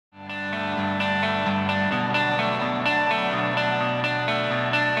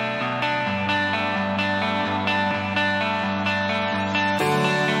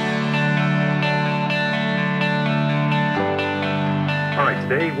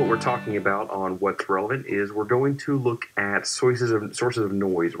Today, what we're talking about on What's Relevant is we're going to look at sources of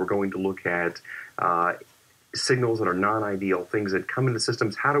noise. We're going to look at uh, signals that are non-ideal, things that come into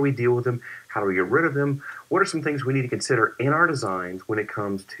systems. How do we deal with them? How do we get rid of them? What are some things we need to consider in our designs when it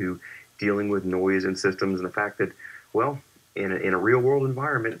comes to dealing with noise in systems and the fact that, well, in a real-world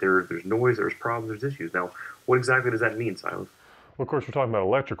environment, there's noise, there's problems, there's issues. Now, what exactly does that mean, Silas? Well, of course, we're talking about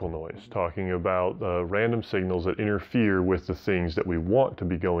electrical noise, talking about random signals that interfere with the things that we want to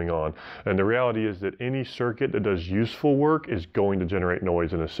be going on. And the reality is that any circuit that does useful work is going to generate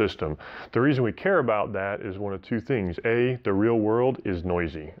noise in a system. The reason we care about that is one of two things. A, the real world is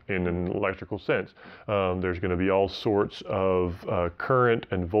noisy in an electrical sense. There's going to be all sorts of current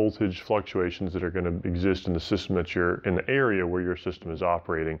and voltage fluctuations that are going to exist in the system that you're in the area where your system is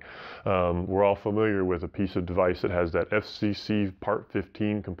operating. We're all familiar with a piece of device that has that FCC Part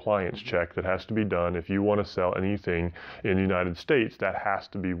 15 compliance check that has to be done. If you want to sell anything in the United States, that has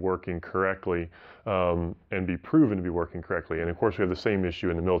to be working correctly and be proven to be working correctly. And of course, we have the same issue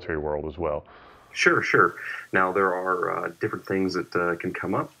in the military world as well. Sure, sure. Now there are different things that can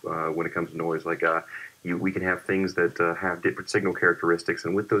come up when it comes to noise. Like we can have things that have different signal characteristics,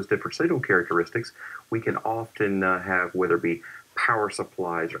 and with those different signal characteristics, we can often have, whether it be power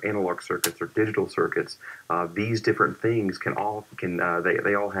supplies or analog circuits or digital circuits. These different things they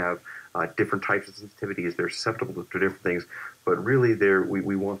all have different types of sensitivities. They're susceptible to different things, but really,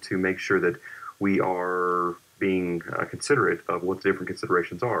 we want to make sure that we are being considerate of what the different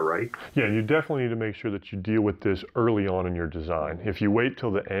considerations are, right? Yeah, you definitely need to make sure that you deal with this early on in your design. If you wait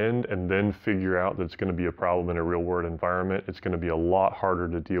till the end and then figure out that it's going to be a problem in a real world environment, it's going to be a lot harder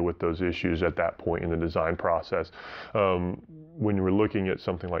to deal with those issues at that point in the design process. When we're looking at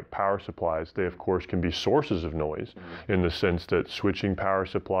something like power supplies, they of course can be sources of noise in the sense that switching power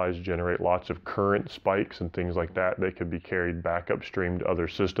supplies generate lots of current spikes and things like that. They could be carried back upstream to other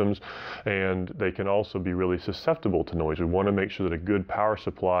systems, and they can also be really susceptible to noise. We want to make sure that a good power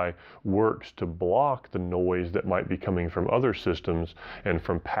supply works to block the noise that might be coming from other systems and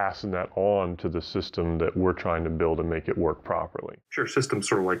from passing that on to the system that we're trying to build and make it work properly. Sure, systems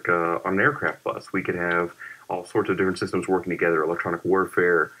sort of like on an aircraft bus. We could have all sorts of different systems working together, electronic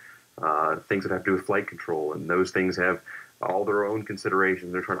warfare, things that have to do with flight control, and those things have all their own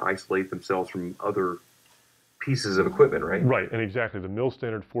considerations. They're trying to isolate themselves from other pieces of equipment, right? Right, and exactly. The MIL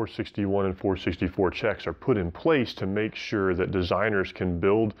standard 461 and 464 checks are put in place to make sure that designers can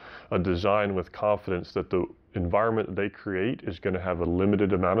build a design with confidence that the environment they create is going to have a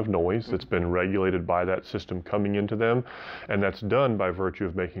limited amount of noise that's been regulated by that system coming into them, and that's done by virtue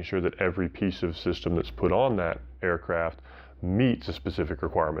of making sure that every piece of system that's put on that aircraft meets a specific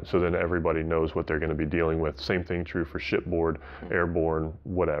requirement, so then everybody knows what they're going to be dealing with. Same thing true for shipboard, airborne,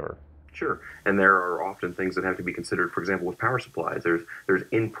 whatever. Sure, and there are often things that have to be considered. For example, with power supplies, there's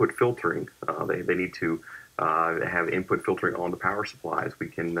input filtering. They need to have input filtering on the power supplies. We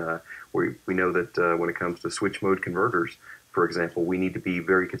know that when it comes to switch mode converters, for example, we need to be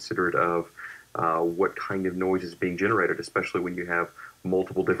very considerate of what kind of noise is being generated, especially when you have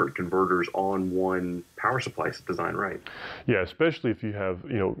multiple different converters on one power supply design, right? Yeah, especially if you have,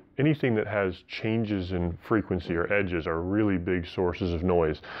 anything that has changes in frequency or edges are really big sources of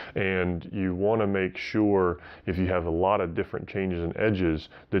noise. And you want to make sure if you have a lot of different changes in edges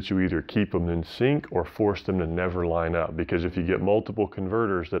that you either keep them in sync or force them to never line up. Because if you get multiple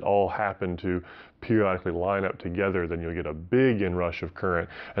converters that all happen to periodically line up together, then you'll get a big inrush of current,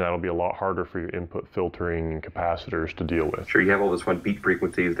 and that'll be a lot harder for your input filtering and capacitors to deal with. Sure, you have all those fun beat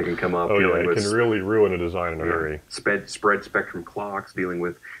frequencies that can come up. Oh yeah, it can really ruin a design in a hurry. Spread spectrum clocks, dealing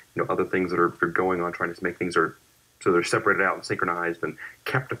with other things that are going on, trying to make things so they're separated out and synchronized and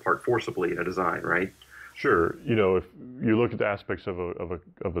kept apart forcibly in a design, right? Sure. If you look at the aspects of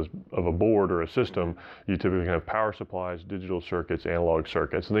a board or a system, you typically have power supplies, digital circuits, analog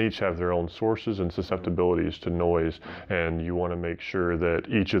circuits, and they each have their own sources and susceptibilities to noise, and you want to make sure that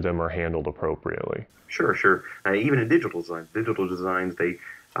each of them are handled appropriately. Sure, sure. Even in digital designs,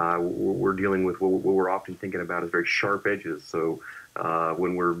 we're dealing with what we're often thinking about as very sharp edges. So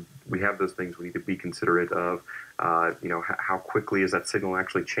when we have those things, we need to be considerate of how quickly is that signal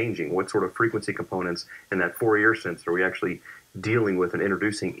actually changing? What sort of frequency components in that Fourier sense are we actually dealing with and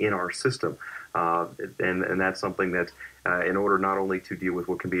introducing in our system? And that's something that in order not only to deal with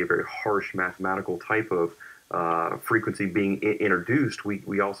what can be a very harsh mathematical type of frequency being introduced,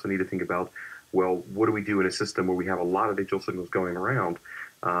 we also need to think about, well, what do we do in a system where we have a lot of digital signals going around?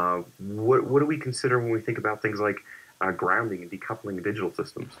 What do we consider when we think about things like grounding and decoupling of digital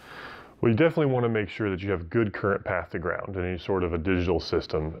systems? Well, you definitely want to make sure that you have good current path to ground in any sort of a digital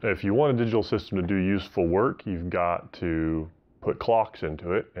system. If you want a digital system to do useful work, you've got to put clocks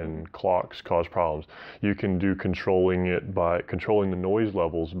into it, and clocks cause problems. You can do controlling it by controlling the noise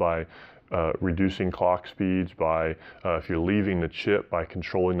levels by reducing clock speeds, by if you're leaving the chip, by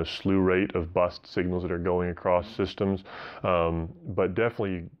controlling the slew rate of bust signals that are going across systems. But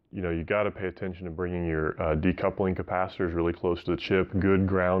definitely, you got to pay attention to bringing your decoupling capacitors really close to the chip, good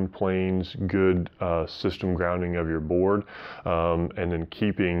ground planes, good system grounding of your board, and then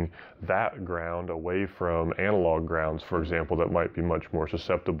keeping that ground away from analog grounds, for example, that might be much more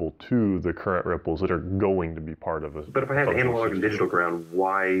susceptible to the current ripples that are going to be part of it. But if I have analog and digital ground,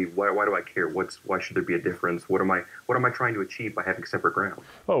 why do I care? Why should there be a difference? What am I trying to achieve by having separate ground?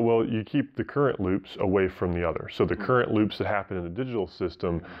 Oh, well, you keep the current loops away from the other. So the current loops that happen in the digital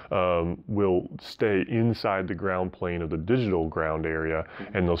system will stay inside the ground plane of the digital ground area,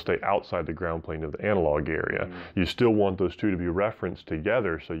 and they'll stay outside the ground plane of the analog area. You still want those two to be referenced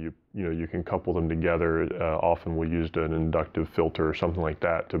together, so you can couple them together. Often we used an inductive filter or something like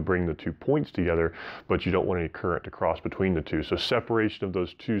that to bring the 2 points together, but you don't want any current to cross between the two. So separation of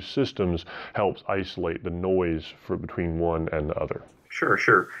those two systems helps isolate the noise between one and the other.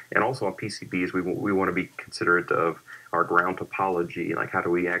 Sure. And also on PCBs, we want to be considerate of our ground topology. Like, how do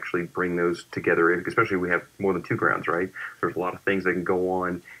we actually bring those together? Especially if we have more than two grounds, right? There's a lot of things that can go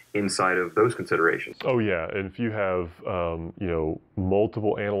on inside of those considerations. Oh yeah, and if you have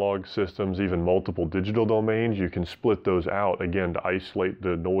multiple analog systems, even multiple digital domains, you can split those out again to isolate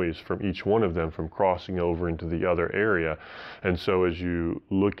the noise from each one of them from crossing over into the other area. And so as you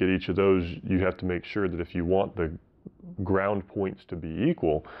look at each of those, you have to make sure that if you want the ground points to be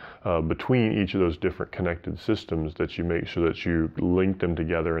equal between each of those different connected systems, that you make sure that you link them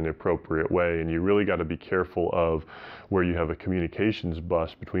together in the appropriate way. And you really got to be careful of where you have a communications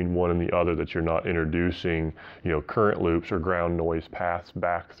bus between one and the other, that you're not introducing current loops or ground noise paths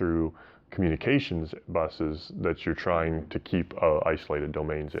back through communications buses that you're trying to keep isolated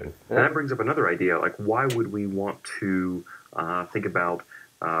domains in. And that brings up another idea, like, why would we want to think about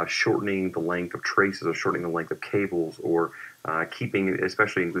shortening the length of traces, or shortening the length of cables, or keeping,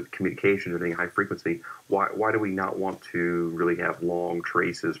 especially with communication and high frequency, why do we not want to really have long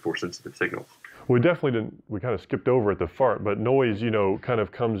traces for sensitive signals? We definitely didn't, we kind of skipped over at the front, but noise, kind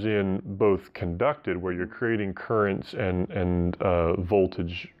of comes in both conducted, where you're creating currents and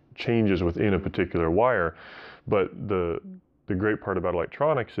voltage changes within a particular wire. But the great part about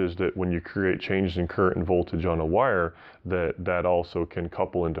electronics is that when you create changes in current and voltage on a wire, that also can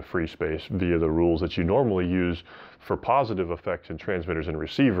couple into free space via the rules that you normally use for positive effects in transmitters and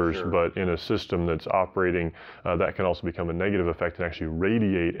receivers. Sure. But in a system that's operating, that can also become a negative effect and actually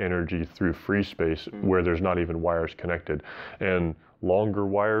radiate energy through free space where there's not even wires connected. And longer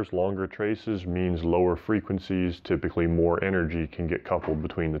wires, longer traces means lower frequencies, typically more energy can get coupled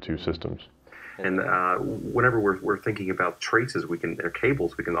between the two systems. And whenever we're thinking about traces, or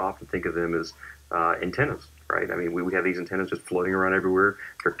cables, we can often think of them as antennas, right? I mean, we have these antennas just floating around everywhere.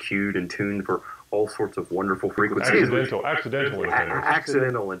 They're cued and tuned for all sorts of wonderful frequencies. Accidental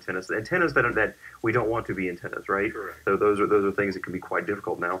antennas. Antennas that we don't want to be antennas, right? Correct. So those are things that can be quite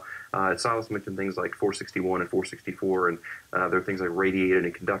difficult now. Silas mentioned things like 461 and 464, and there are things like radiated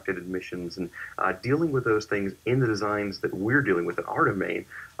and conducted emissions, and dealing with those things in the designs that we're dealing with in our domain.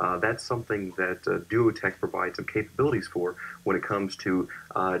 That's something that Duotech provides some capabilities for when it comes to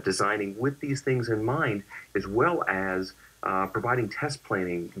designing with these things in mind, as well as providing test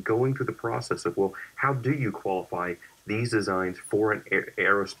planning, going through the process of, well, how do you qualify these designs for an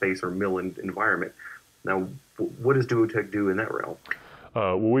aerospace or mill environment? Now, what does Duotech do in that realm?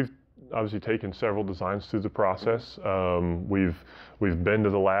 Well, we've obviously taken several designs through the process. We've been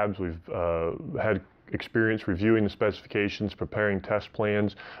to the labs. We've had experience reviewing the specifications, preparing test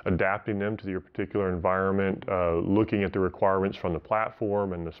plans, adapting them to your particular environment, looking at the requirements from the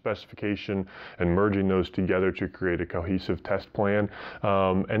platform and the specification, and merging those together to create a cohesive test plan,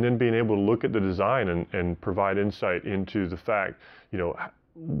 and then being able to look at the design and provide insight into the fact,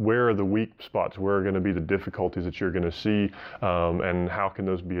 where are the weak spots, where are going to be the difficulties that you're going to see, and how can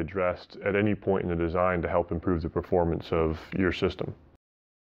those be addressed at any point in the design to help improve the performance of your system.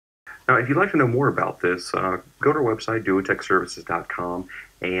 Now, if you'd like to know more about this, go to our website, duotechservices.com,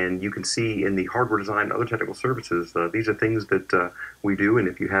 and you can see in the hardware design and other technical services, these are things that we do, and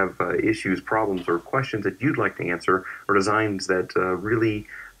if you have issues, problems, or questions that you'd like to answer, or designs that really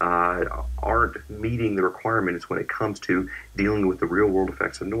aren't meeting the requirements when it comes to dealing with the real-world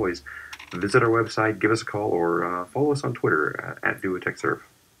effects of noise, visit our website, give us a call, or follow us on Twitter at DuotechServe.